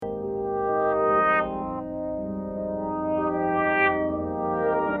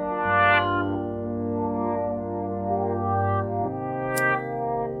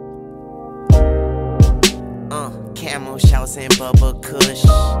sauce and bubba kush.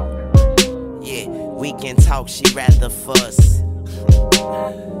 Yeah, we can talk, she rather fuss.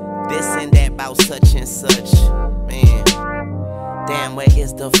 This and that about such and such. Man, damn, where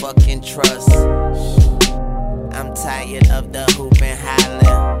is the fucking trust? I'm tired of the hoop and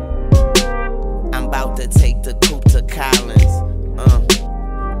hollering. I'm about to take the coupe to Collins.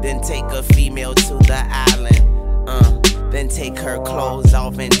 Then take a female to the island. Then take her clothes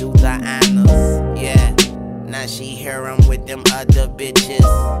off and do the honors. Yeah, now she here, I'm with them other bitches.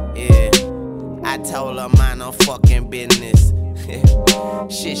 Yeah, I told her mind her fucking business.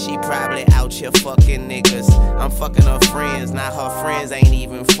 Shit, she probably out here fucking niggas. I'm fucking her friends, now her friends ain't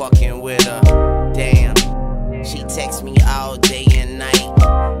even fucking with her. Damn, she texts me all day and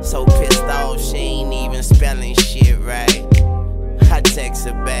night. So pissed off, she ain't even spelling shit right. I text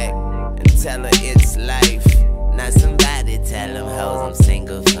her back and tell her it's life. Now somebody tell them hoes I'm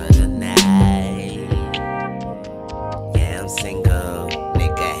single for the night. Yeah, I'm single.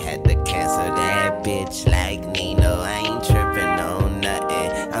 Nigga had to cancel that bitch like Nino. I ain't tripping on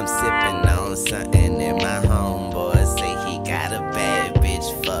nothing. I'm sipping on something and my homeboy say he got a bad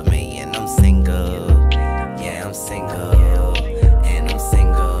bitch for me. And I'm single. Yeah, I'm single. And I'm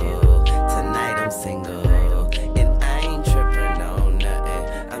single. Tonight I'm single. And I ain't tripping on nothing.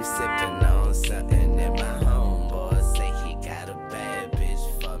 I'm sipping on something and my homeboy say he got a bad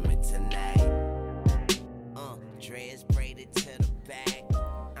bitch for me tonight. Dreads braided to the back.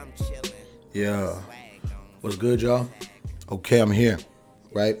 I'm chillin'. Yeah. What's good, y'all? Okay, I'm here,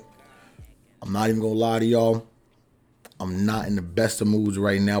 right? I'm not even gonna lie to y'all. I'm not in the best of moods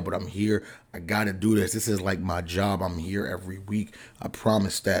right now, but I'm here. I gotta do this. This is like my job. I'm here every week. I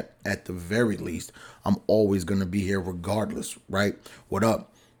promise that at the very least, I'm always gonna be here regardless, right? What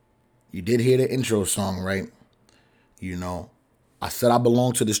up? You did hear the intro song, right? You know, I said I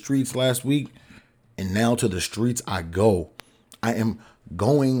belong to the streets last week, and now to the streets I go. I am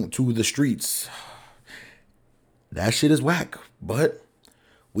going to the streets. That shit is whack, but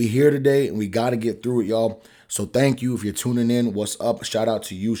we here today and we got to get through it, y'all. So thank you if you're tuning in. What's up? Shout out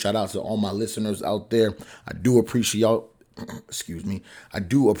to you. Shout out to all my listeners out there. I do appreciate y'all. Excuse me. I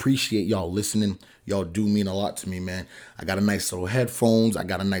do appreciate y'all listening. Y'all do mean a lot to me, man. I got a nice little headphones. I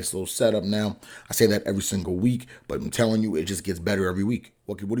got a nice little setup now. I say that every single week, but I'm telling you, it just gets better every week.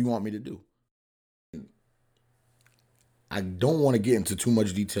 What do you want me to do? I don't want to get into too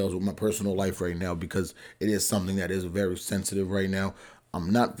much details with my personal life right now because it is something that is very sensitive right now.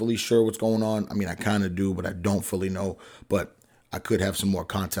 I'm not fully sure what's going on. I mean, I kind of do, but I don't fully know. But I could have some more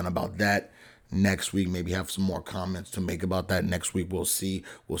content about that next week. Maybe have some more comments to make about that next week. We'll see.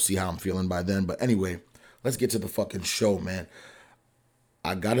 We'll see how I'm feeling by then. But anyway, let's get to the fucking show, man.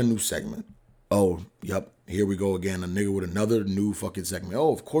 I got a new segment. Oh, yep. Here we go again. A nigga with another new fucking segment.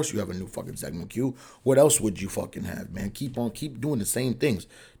 Oh, of course you have a new fucking segment, Q. What else would you fucking have, man? Keep doing the same things.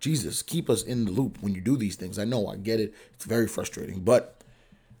 Jesus, keep us in the loop when you do these things. I know, I get it. It's very frustrating. But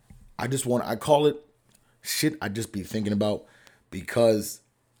I call it shit I just be thinking about because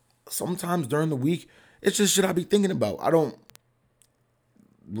sometimes during the week, it's just shit I be thinking about. I don't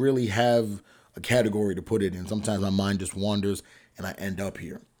really have a category to put it in. Sometimes my mind just wanders and I end up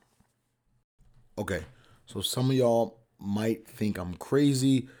here. Okay, so some of y'all might think I'm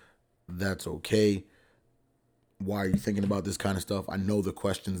crazy. That's okay. Why are you thinking about this kind of stuff? I know the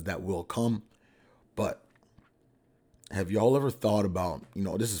questions that will come, but have y'all ever thought about,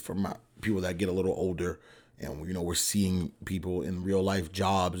 this is for my people that get a little older and, we're seeing people in real life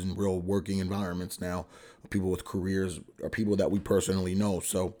jobs and real working environments now, people with careers or people that we personally know.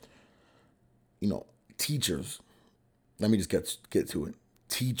 So, teachers, let me just get to it.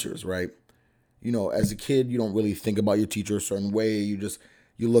 Teachers, right? As a kid, you don't really think about your teacher a certain way. You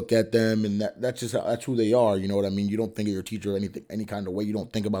look at them and that's who they are. You know what I mean? You don't think of your teacher any kind of way. You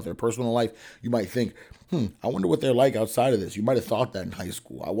don't think about their personal life. You might think, I wonder what they're like outside of this. You might have thought that in high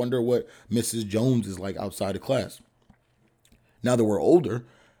school. I wonder what Mrs. Jones is like outside of class. Now that we're older,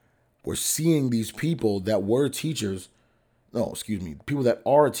 we're seeing these people that were teachers. People that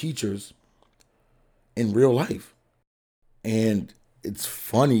are teachers in real life. And it's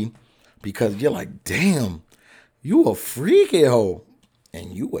funny because you're like, damn, you a freaky hoe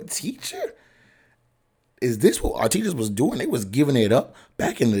and you a teacher? Is this what our teachers was doing? They was giving it up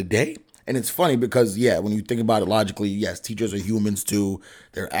back in the day. And it's funny because, yeah, when you think about it logically, yes, teachers are humans too.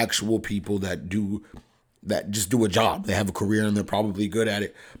 They're actual people that just do a job. They have a career and they're probably good at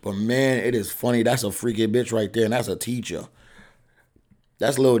it. But man, it is funny. That's a freaky bitch right there. And that's a teacher.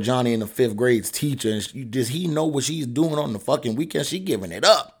 That's little Johnny in the 5th grade's teacher. And does he know what she's doing on the fucking weekend? She giving it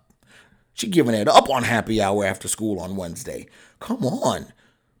up. She giving it up on happy hour after school on Wednesday. Come on.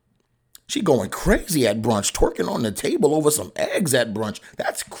 She going crazy at brunch, twerking on the table over some eggs at brunch.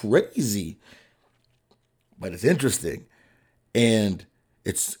 That's crazy. But it's interesting. And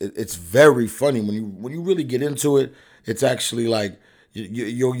it's very funny when you really get into it. It's actually like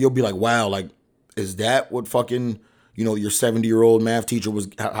you'll be like, wow, like is that what fucking your 70-year-old math teacher was,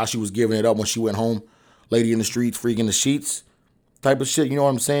 how she was giving it up when she went home, lady in the streets freaking the sheets type of shit. You know what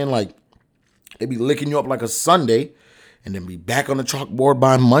I'm saying? Like they be licking you up like a Sunday, and then be back on the chalkboard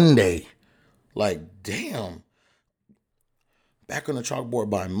by Monday. Like damn, back on the chalkboard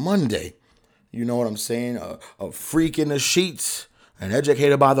by Monday. You know what I'm saying? A freak in the sheets, an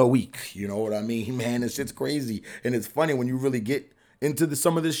educator by the week. You know what I mean? Man, this shit's crazy. And it's funny when you really get into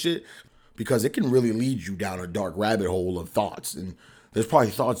some of this shit, because it can really lead you down a dark rabbit hole of thoughts. And there's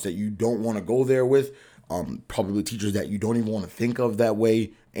probably thoughts that you don't want to go there with. Probably teachers that you don't even want to think of that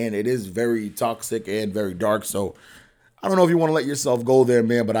way. And it is very toxic and very dark. So I don't know if you want to let yourself go there,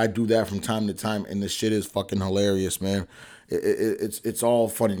 man, but I do that from time to time. And this shit is fucking hilarious, man. It's all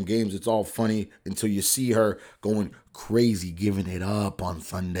fun and games. It's all funny until you see her going crazy, giving it up on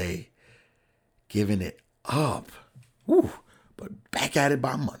Sunday. Giving it up. Woo. But back at it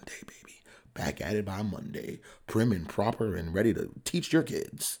by Monday, baby. Back at it by Monday. Prim and proper and ready to teach your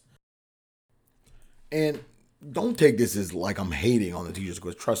kids. And don't take this as like I'm hating on the teachers,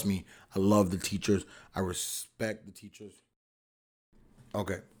 because trust me, I love the teachers. I respect the teachers.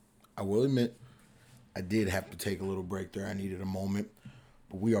 Okay, I will admit, I did have to take a little break there. I needed a moment.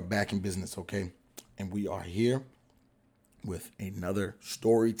 But we are back in business, okay? And we are here with another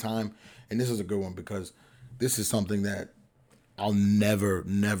story time. And this is a good one because this is something that I'll never,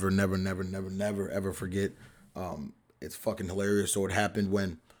 ever forget. It's fucking hilarious. So it happened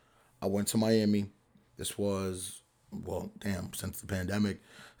when I went to Miami. This was, since the pandemic.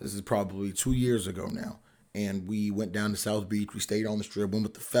 This is probably 2 years ago now. And we went down to South Beach. We stayed on the strip. Went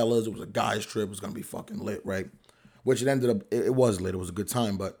with the fellas. It was a guy's trip. It was going to be fucking lit, right? Which it ended up, it was lit. It was a good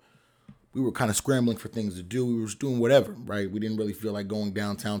time. But we were kind of scrambling for things to do. We were just doing whatever, right? We didn't really feel like going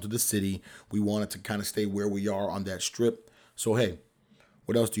downtown to the city. We wanted to kind of stay where we are on that strip. So, hey,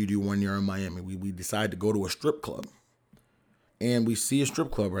 what else do you do when you're in Miami? We decided to go to a strip club. And we see a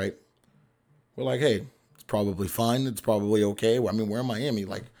strip club, right? We're like, hey, it's probably fine. It's probably okay. I mean, we're in Miami.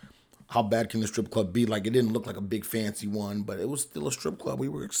 Like, how bad can the strip club be? Like, it didn't look like a big fancy one, but it was still a strip club. We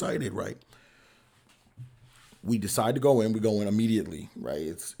were excited, right? We decide to go in. We go in immediately, right?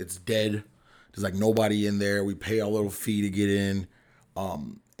 It's dead. There's like nobody in there. We pay our little fee to get in.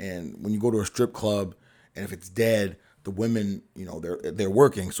 And when you go to a strip club, and if it's dead, the women, they're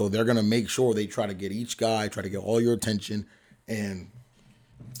working. So they're going to make sure they try to get each guy, try to get all your attention. And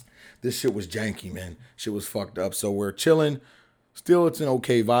this shit was janky, man. Shit was fucked up. So we're chilling. Still, it's an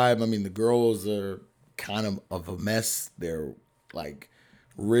okay vibe. I mean, the girls are kind of a mess. They're like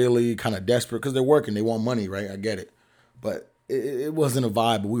really kind of desperate because they're working. They want money, right? I get it. But it wasn't a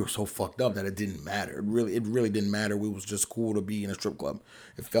vibe. But we were so fucked up that it didn't matter. It really didn't matter. We was just cool to be in a strip club.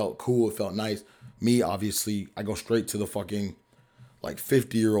 It felt cool. It felt nice. Me, obviously, I go straight to the fucking like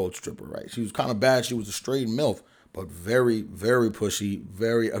 50-year-old stripper, right? She was kind of bad. She was a straight MILF, but very, very pushy,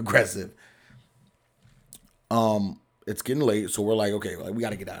 very aggressive. It's getting late, so we're like, okay, like we got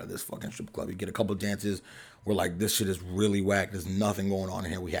to get out of this fucking strip club. We get a couple dances. We're like, this shit is really whack. There's nothing going on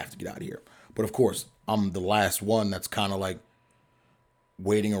in here. We have to get out of here. But of course, I'm the last one that's kind of like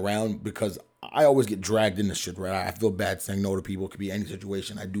waiting around because I always get dragged into shit, right? I feel bad saying no to people. It could be any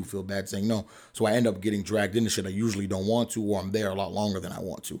situation. I do feel bad saying no. So I end up getting dragged into shit I usually don't want to, or I'm there a lot longer than I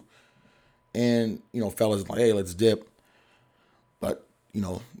want to. And, fellas like, hey, let's dip. But,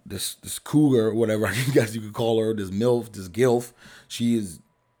 this cougar, or whatever I guess you could call her, this MILF, this GILF, she is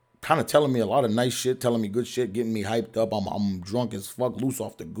kind of telling me a lot of nice shit, telling me good shit, getting me hyped up. I'm drunk as fuck, loose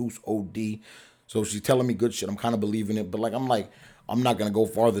off the goose, OD. So she's telling me good shit. I'm kind of believing it. But, I'm not going to go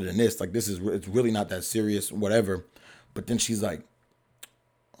farther than this. Like, it's really not that serious, whatever. But then she's like,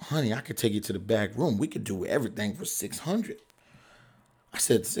 honey, I could take you to the back room. We could do everything for $600. I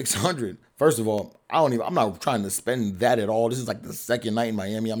said 600. First of all, I'm not trying to spend that at all. This is like the second night in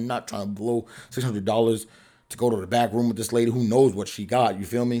Miami. I'm not trying to blow $600 to go to the back room with this lady who knows what she got. You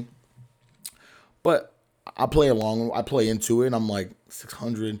feel me? But I play along. I play into it. And I'm like,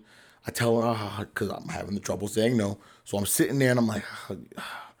 600. I tell her, because I'm having the trouble saying no. So I'm sitting there and I'm like,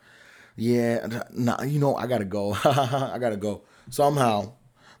 yeah, nah, I got to go. I got to go. Somehow,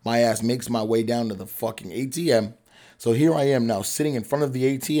 my ass makes my way down to the fucking ATM. So here I am now sitting in front of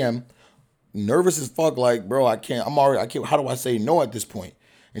the ATM, nervous as fuck, like, bro, I can't, how do I say no at this point?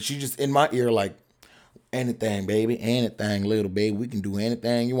 And she just in my ear like, anything, baby, anything, little baby, we can do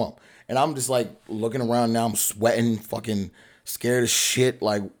anything you want. And I'm just like looking around now, I'm sweating, fucking scared as shit,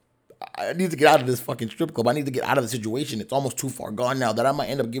 like, I need to get out of this fucking strip club. I need to get out of the situation. It's almost too far gone now that I might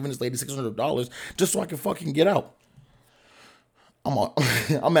end up giving this lady $600 just so I can fucking get out.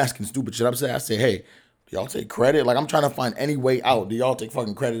 I'm asking stupid shit. I say, hey, do y'all take credit? Like, I'm trying to find any way out. Do y'all take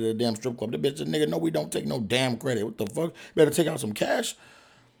fucking credit at a damn strip club? The bitch, nigga, no, we don't take no damn credit. What the fuck? Better take out some cash.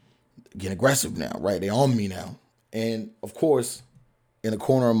 Getting aggressive now, right? They on me now. And, of course, in the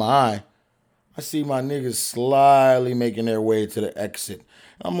corner of my eye, I see my niggas slyly making their way to the exit.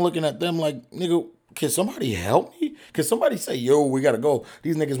 I'm looking at them like, nigga, can somebody help me? Can somebody say, yo, we gotta go?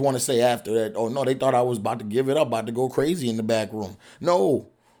 These niggas want to say after that, oh no, they thought I was about to give it up, about to go crazy in the back room. No,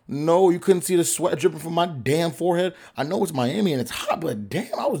 you couldn't see the sweat dripping from my damn forehead. I know it's Miami and it's hot, but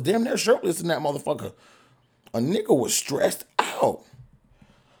damn, I was damn near shirtless in that motherfucker. A nigga was stressed out.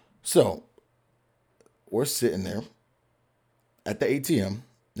 So, we're sitting there at the ATM.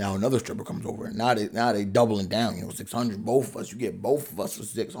 Now another stripper comes over, and now they doubling down. 600, both of us. You get both of us for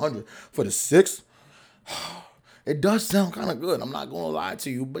 600 for the 6. It does sound kind of good. I'm not gonna lie to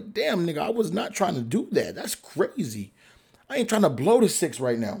you, but damn, nigga, I was not trying to do that. That's crazy. I ain't trying to blow the 6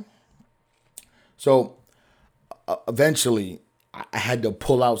 right now. So eventually, I had to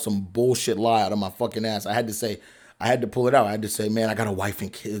pull out some bullshit lie out of my fucking ass. I had to pull it out. I had to say, man, I got a wife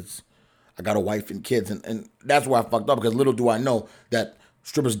and kids. And that's where I fucked up, because little do I know that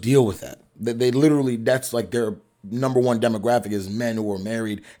strippers deal with that. They literally, that's like their number one demographic is men who are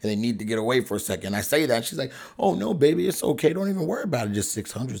married and they need to get away for a second. I say that. She's like, oh, no, baby, it's okay. Don't even worry about it. Just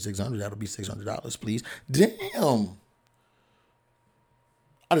 600. That'll be $600, please. Damn.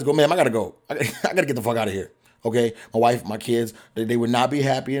 I just go, man, I got to go. I got to get the fuck out of here. Okay? My wife, my kids, they would not be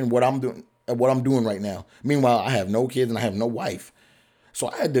happy in what I'm doing right now. Meanwhile, I have no kids and I have no wife. So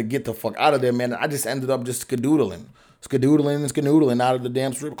I had to get the fuck out of there, man. I just ended up just skedoodling out of the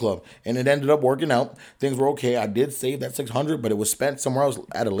damn strip club. And it ended up working out. Things were okay. I did save that $600, but it was spent somewhere else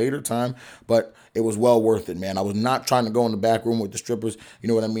at a later time. But it was well worth it, man. I was not trying to go in the back room with the strippers. You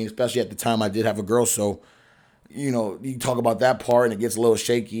know what I mean? Especially at the time I did have a girl. So, you talk about that part and it gets a little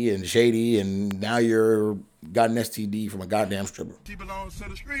shaky and shady. And now got an STD from a goddamn stripper. She belongs to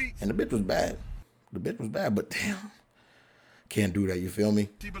the streets. And the bitch was bad. But damn. Can't do that, you feel me?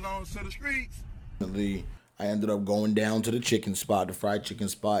 She belongs to the streets. I ended up going down to the fried chicken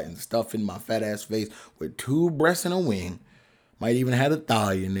spot, and stuffing my fat ass face with 2 breasts and a wing. Might even had a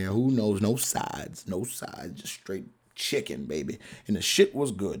thigh in there. Who knows? No sides. Just straight chicken, baby. And the shit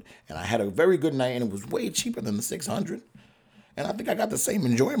was good. And I had a very good night, and it was way cheaper than the 600. And I think I got the same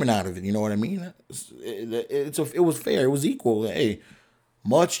enjoyment out of it. You know what I mean? It was fair. It was equal. Hey,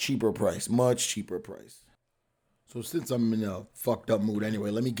 much cheaper price. So since I'm in a fucked up mood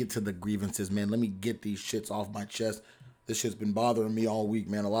anyway, let me get to the grievances, man. Let me get these shits off my chest. This shit's been bothering me all week,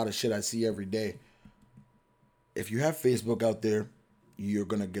 man. A lot of shit I see every day. If you have Facebook out there, you're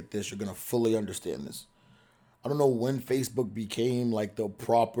going to get this. You're going to fully understand this. I don't know when Facebook became like the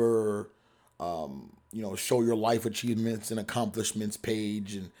proper, show your life achievements and accomplishments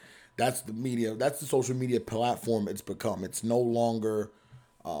page. And that's the social media platform it's become. It's no longer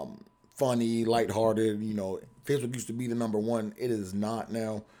funny, lighthearted. Facebook used to be the number one. It is not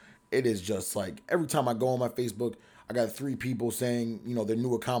now. It is just like every time I go on my Facebook, I got 3 people saying, their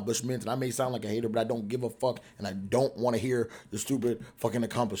new accomplishments. And I may sound like a hater, but I don't give a fuck. And I don't want to hear the stupid fucking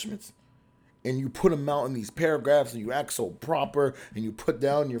accomplishments. And you put them out in these paragraphs and you act so proper and you put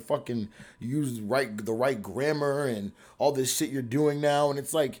down you use the right grammar and all this shit you're doing now. And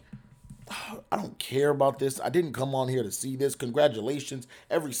it's like, I don't care about this. I didn't come on here to see this. Congratulations.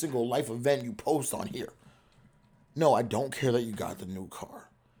 Every single life event you post on here. No, I don't care that you got the new car.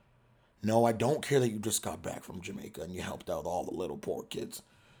 No, I don't care that you just got back from Jamaica and you helped out all the little poor kids.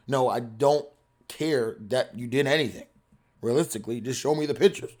 No, I don't care that you did anything. Realistically, just show me the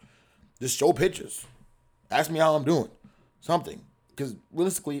pictures. Just show pictures. Ask me how I'm doing. Something. Because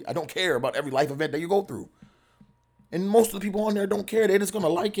realistically, I don't care about every life event that you go through. And most of the people on there don't care. They're just going to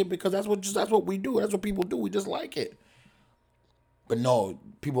like it because that's what we do. That's what people do. We just like it. But no,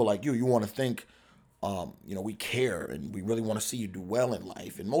 people like you want to think, we care and we really want to see you do well in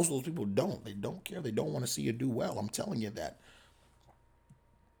life. And most of those people don't. They don't care. They don't want to see you do well. I'm telling you that.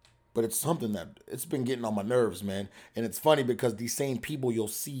 But it's something that it's been getting on my nerves, man. And it's funny because these same people you'll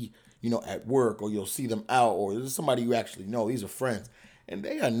see, at work, or you'll see them out, or there's somebody you actually know. These are friends. And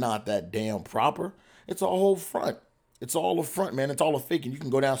they are not that damn proper. It's a whole front. It's all a front, man. It's all a fake. And you can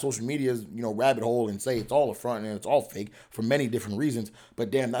go down social media's, rabbit hole and say it's all a front and it's all fake for many different reasons.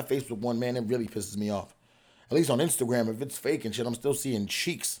 But damn, that Facebook one, man, it really pisses me off. At least on Instagram, if it's fake and shit, I'm still seeing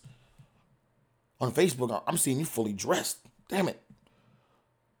cheeks. On Facebook, I'm seeing you fully dressed. Damn it.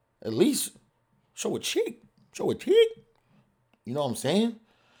 At least show a cheek. Show a cheek. You know what I'm saying?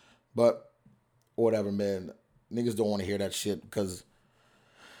 But whatever, man. Niggas don't want to hear that shit because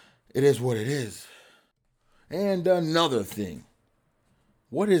it is what it is. And another thing.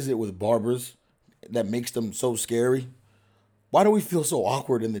 What is it with barbers that makes them so scary? Why do we feel so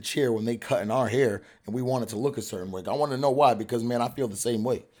awkward in the chair when they cut in our hair and we want it to look a certain way? I want to know why, because, man, I feel the same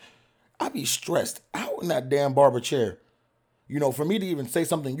way. I be stressed out in that damn barber chair. You know, for me to even say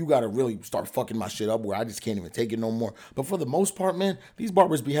something, you got to really start fucking my shit up where I just can't even take it no more. But for the most part, man, these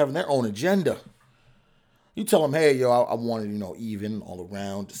barbers be having their own agenda. You tell them, hey, yo, I want it, even all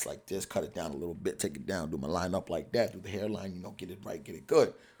around, just like this, cut it down a little bit, take it down, do my line up like that, do the hairline, get it right, get it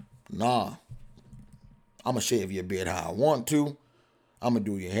good. Nah. I'm going to shave your beard how I want to. I'm going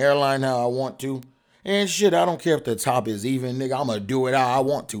to do your hairline how I want to. And shit, I don't care if the top is even, nigga. I'm going to do it how I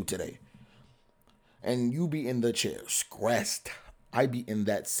want to today. And you be in the chair stressed. I be in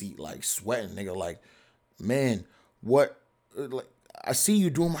that seat like sweating, nigga. Like, man, what? Like, I see you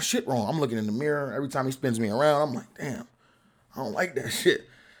doing my shit wrong. I'm looking in the mirror. Every time he spins me around, I'm like, damn, I don't like that shit.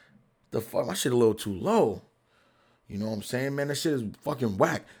 The fuck, my shit a little too low. You know what I'm saying, man? That shit is fucking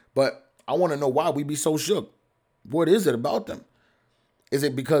whack. But I want to know why we be so shook. What is it about them? Is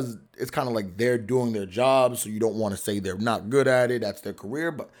it because it's kind of like they're doing their job, so you don't want to say they're not good at it, that's their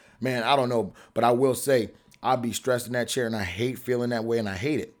career? But, man, I don't know. But I will say, I be stressed in that chair, and I hate feeling that way, and I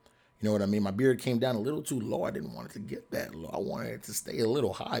hate it. You know what I mean? My beard came down a little too low. I didn't want it to get that low. I wanted it to stay a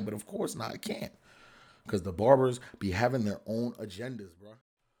little high, but of course not. I can't. Because the barbers be having their own agendas, bro.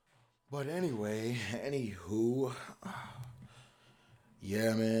 But anyway, anywho,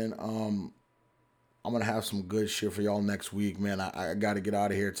 yeah, man, I'm going to have some good shit for y'all next week, man. I got to get out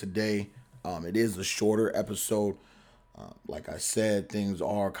of here today. It is a shorter episode. Like I said, things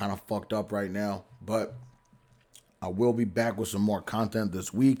are kind of fucked up right now, but I will be back with some more content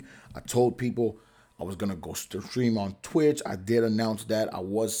this week. I told people I was going to go stream on Twitch. I did announce that. I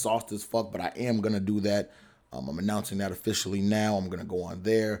was sauced as fuck, but I am going to do that. I'm announcing that officially now. I'm going to go on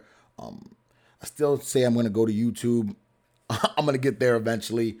there. I still say I'm going to go to YouTube. I'm going to get there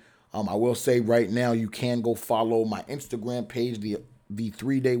eventually. I will say right now, you can go follow my Instagram page. The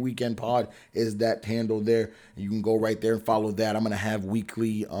 3-Day Weekend Pod is that handle there. You can go right there and follow that. I'm going to have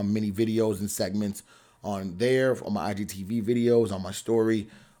weekly mini videos and segments on there, on my IGTV videos, on my story,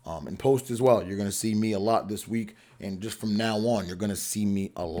 and post as well. You're going to see me a lot this week. And just from now on, you're going to see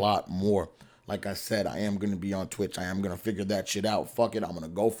me a lot more. Like I said, I am going to be on Twitch. I am going to figure that shit out. Fuck it. I'm going to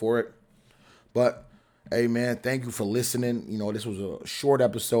go for it. But, hey, man, thank you for listening. This was a short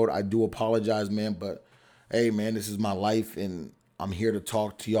episode. I do apologize, man. But, hey, man, this is my life. And I'm here to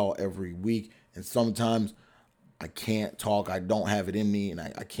talk to y'all every week. And sometimes I can't talk. I don't have it in me. And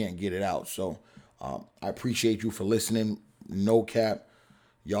I can't get it out. So, I appreciate you for listening. No cap.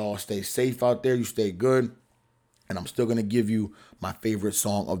 Y'all stay safe out there. You stay good. And I'm still going to give you my favorite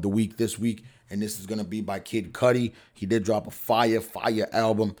song of the week this week. And this is going to be by Kid Cudi. He did drop a fire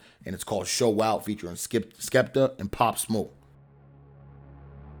album. And it's called Show Out, featuring Skepta and Pop Smoke.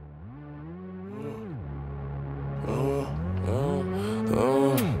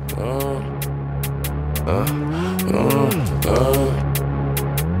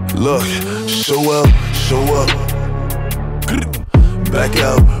 Look, show up. Back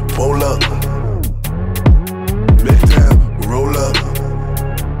out, pull up. Make down, roll up.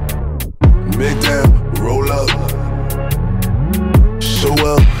 Make down, roll up. Show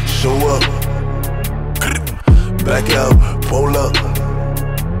up. Back out, pull up.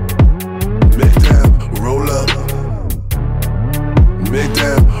 Make down, roll up. Make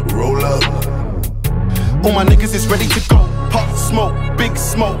down, roll up. All my niggas is ready to go. Pop smoke, big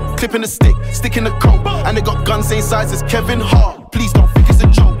smoke, clipping the stick in the coat. And they got guns same size as Kevin Hart. Please don't think it's a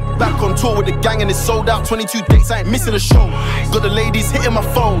joke. Back on tour with the gang and it's sold out. 22 dates, I ain't missing a show. Got the ladies hitting my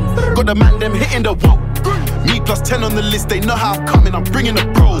phone, got the man them hitting the whoa. Me plus 10 on the list, they know how I'm coming, I'm bringing the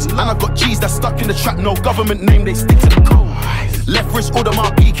bros. And I got G's that's stuck in the trap, no government name, they stick to the code. Left wrist, order my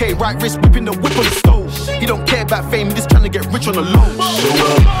BK, right wrist, whipping the whip on the stove. He don't care about fame, he just trying to get rich on the low.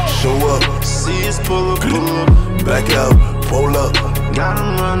 Show up. See us pull up. Back out, pull up. Got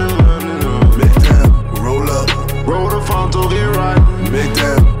him running. Make down, roll up. Roll the front to get right. Make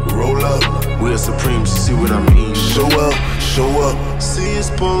down, roll up. We're supreme, see what I mean. Show up. See us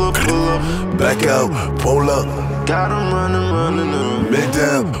pull up. Back out, pull up. Got him running. Make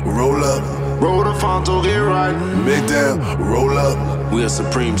down, roll up. Roll the front to get right. Make down, roll up. We are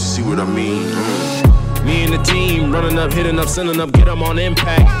supreme, see what I mean. Me and the team, running up, hitting up, sending up, get them on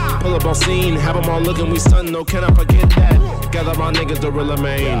impact. Pull up on scene, have them all looking, we stun, no, can I forget that? Gather my niggas, the real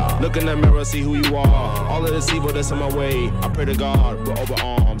main. Look in the mirror, see who you are. All of this evil that's in my way, I pray to God, we're over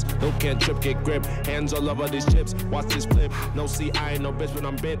arms. The still can't trip, get grip. Hands all over these chips, watch this flip. No, see, I ain't no bitch, but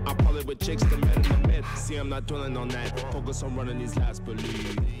I'm bent. I'm probably with chicks, the men in the mid. See, I'm not dwelling on that. Focus on running these last,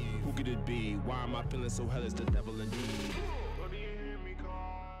 believe. Who could it be? Why am I feeling so hell is the devil in me?